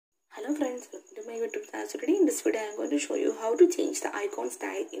Hello friends, welcome to my YouTube channel. So today in this video I am going to show you how to change the icon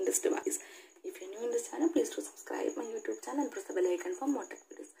style in this device. If you are new in this channel, please do subscribe my YouTube channel and press the bell icon for more tech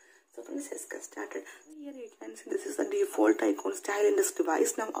videos. So friends, let's get started. Here you can see this is the default icon style in this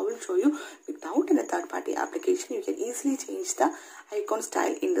device. Now I will show you without any third-party application you can easily change the icon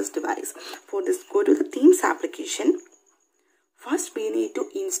style in this device. For this, go to the themes application. First we need to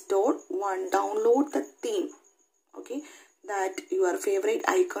download the theme. Okay, that your favorite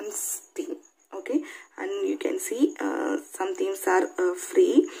icons theme. Okay, and you can see some themes are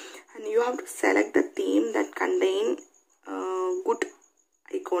free, and you have to select the theme that contain good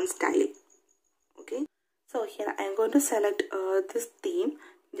icon style. Okay, so here I am going to select this theme.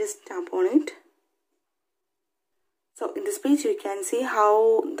 Just tap on it. So in this page you can see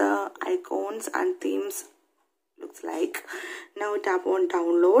how the icons and themes looks like. Now tap on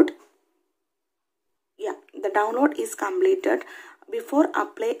download. Yeah, the download is completed. Before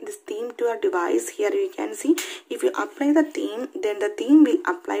apply this theme to your device, here you can see if you apply the theme, then the theme will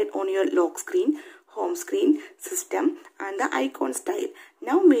apply it on your lock screen, home screen, system and the icon style.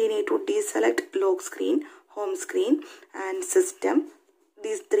 Now we need to deselect lock screen, home screen and system,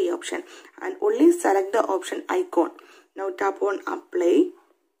 these three options, and only select the option icon. Now tap on apply.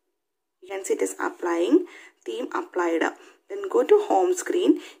 You can see it is applying, theme applied. Then go to home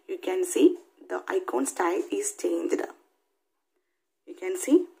screen. You can see the icon style is changed. You can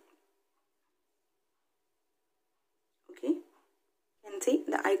see. Okay. You can see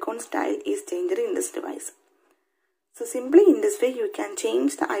the icon style is changed in this device. So simply in this way you can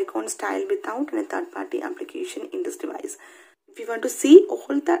change the icon style without any third-party application in this device. If you want to see all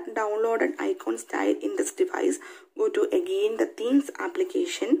the downloaded icon style in this device, go to again the themes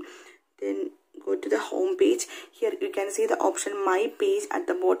application. Then go to the home page. Here you can see the option my page at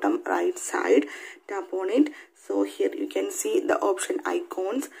the bottom right side. Tap on it. So here you can see the option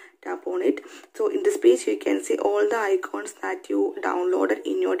icons. Tap on it. So in this page you can see all the icons that you downloaded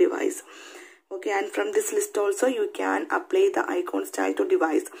in your device. Okay, and from this list also you can apply the icon style to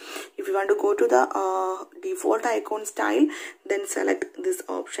device. If you want to go to the default icon style, then select this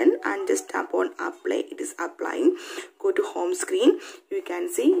option and just tap on apply. It is applying. Go to home screen. You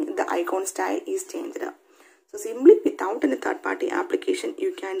can see the icon style is changed. So simply without any third-party application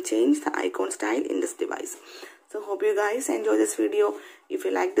you can change the icon style in this device. So hope you guys enjoy this video. If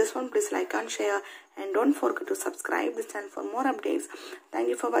you like this one, please like and share, and don't forget to subscribe this channel for more updates. Thank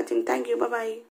you for watching. Thank you. Bye bye.